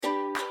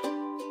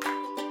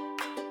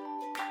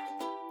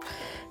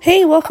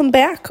Hey, welcome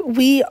back.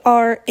 We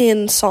are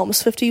in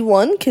Psalms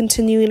 51,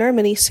 continuing our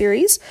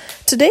mini-series.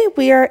 Today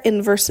we are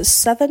in verses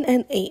 7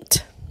 and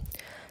 8.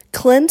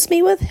 Cleanse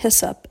me with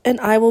hyssop, and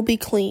I will be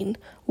clean.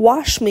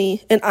 Wash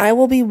me, and I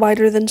will be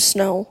whiter than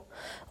snow.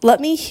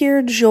 Let me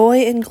hear joy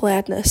and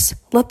gladness.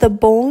 Let the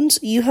bones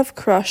you have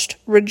crushed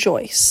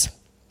rejoice.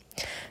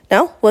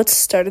 Now, let's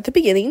start at the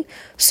beginning.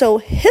 So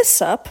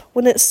hyssop,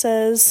 when it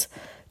says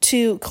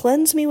to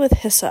cleanse me with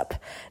hyssop,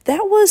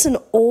 that was an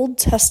Old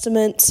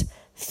Testament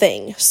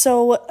thing.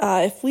 So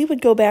if we would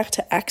go back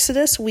to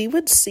Exodus, we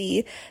would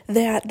see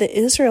that the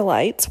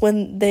Israelites,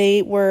 when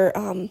they were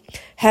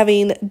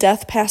having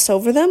death pass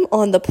over them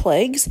on the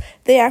plagues,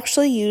 they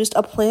actually used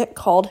a plant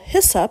called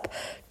hyssop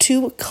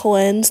to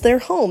cleanse their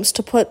homes,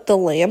 to put the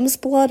lamb's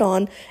blood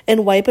on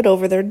and wipe it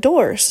over their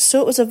doors.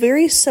 So it was a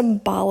very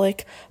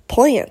symbolic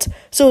plant.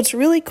 So it's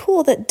really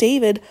cool that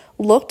David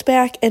looked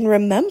back and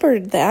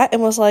remembered that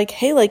and was like,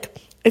 hey,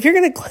 if you're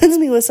going to cleanse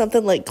me with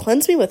something,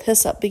 cleanse me with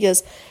hyssop,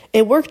 because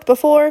it worked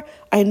before.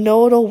 I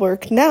know it'll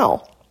work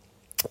now.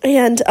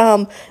 And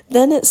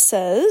then it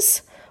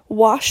says,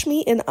 wash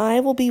me and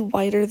I will be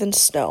whiter than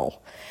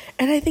snow.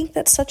 And I think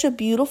that's such a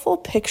beautiful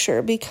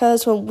picture,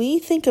 because when we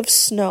think of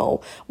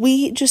snow,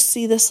 we just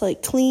see this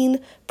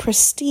clean,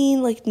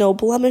 pristine, no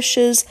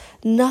blemishes,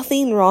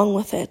 nothing wrong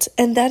with it.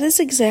 And that is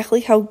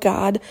exactly how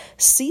God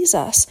sees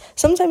us.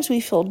 Sometimes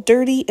we feel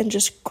dirty and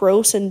just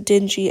gross and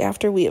dingy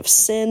after we have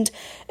sinned.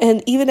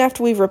 And even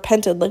after we've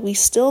repented, we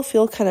still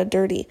feel kind of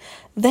dirty.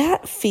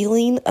 That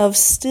feeling of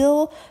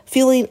still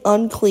feeling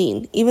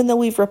unclean, even though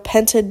we've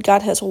repented,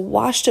 God has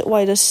washed it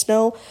white as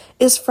snow,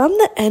 is from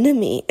the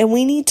enemy. And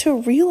we need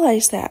to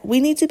realize that. We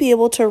need to be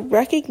able to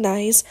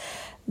recognize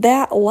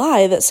that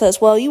lie that says,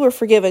 well, you were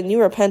forgiven,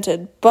 you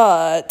repented,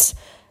 but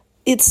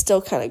it's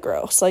still kind of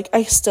gross.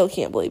 I still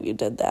can't believe you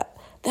did that.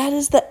 That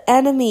is the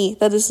enemy.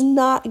 That is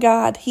not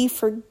God. He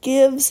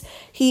forgives.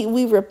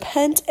 We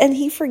repent and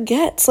he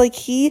forgets.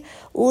 He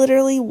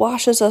literally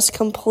washes us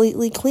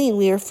completely clean.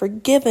 We are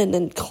forgiven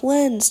and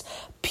cleansed,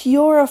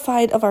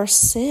 purified of our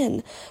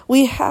sin.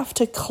 We have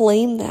to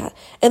claim that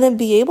and then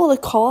be able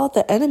to call out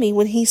the enemy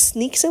when he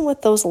sneaks in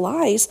with those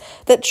lies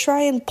that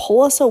try and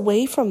pull us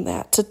away from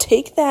that, to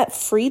take that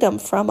freedom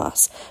from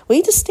us. We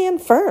need to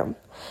stand firm.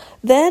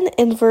 Then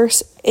in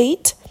verse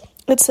 8,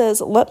 it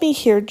says, let me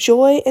hear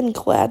joy and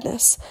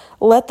gladness.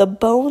 Let the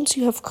bones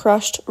you have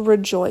crushed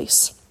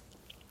rejoice.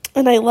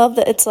 And I love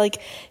that it's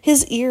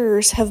his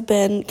ears have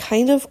been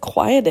kind of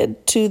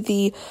quieted to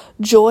the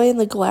joy and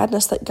the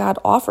gladness that God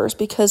offers,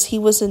 because he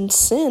was in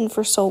sin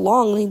for so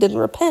long and he didn't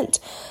repent.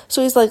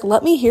 So he's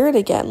let me hear it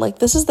again.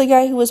 This is the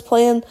guy who was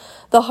playing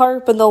the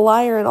harp and the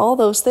lyre and all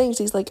those things.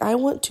 He's I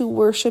want to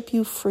worship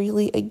you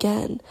freely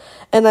again.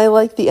 And I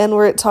like the end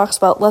where it talks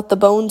about let the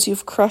bones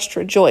you've crushed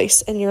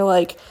rejoice. And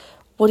you're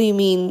what do you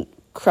mean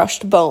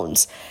crushed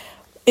bones?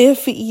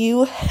 If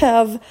you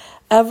have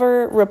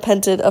ever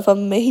repented of a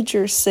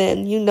major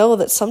sin, you know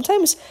that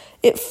sometimes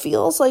it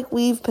feels like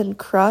we've been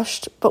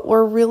crushed, but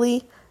we're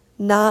really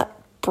not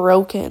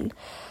broken.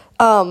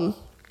 God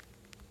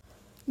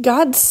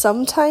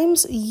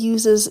sometimes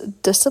uses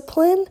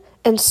discipline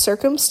and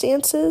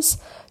circumstances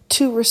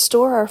to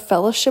restore our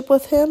fellowship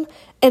with him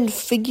and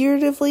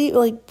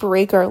figuratively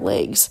break our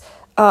legs.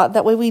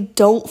 That way we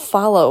don't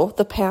follow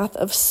the path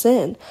of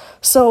sin.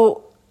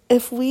 So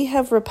if we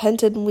have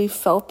repented and we've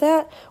felt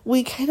that,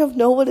 we kind of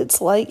know what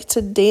it's like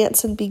to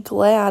dance and be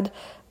glad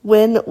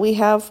when we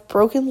have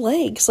broken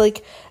legs.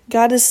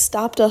 God has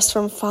stopped us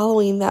from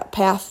following that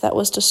path that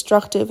was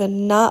destructive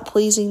and not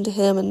pleasing to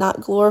him and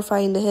not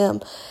glorifying to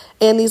him.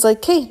 And he's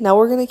okay, now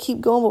we're going to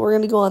keep going, but we're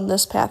going to go on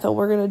this path, and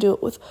we're going to do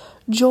it with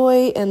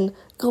joy and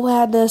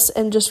gladness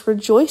and just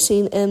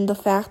rejoicing in the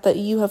fact that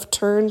you have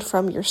turned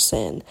from your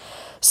sin.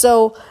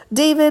 So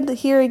David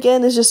here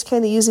again is just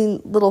kind of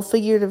using little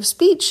figurative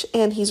speech,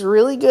 and he's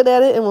really good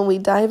at it. And when we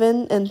dive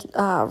in and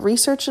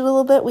research it a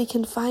little bit, we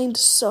can find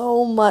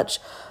so much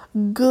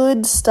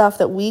good stuff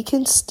that we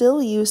can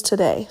still use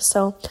today.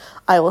 So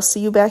I will see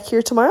you back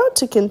here tomorrow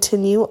to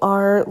continue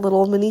our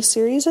little mini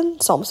series in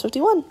Psalms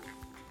 51.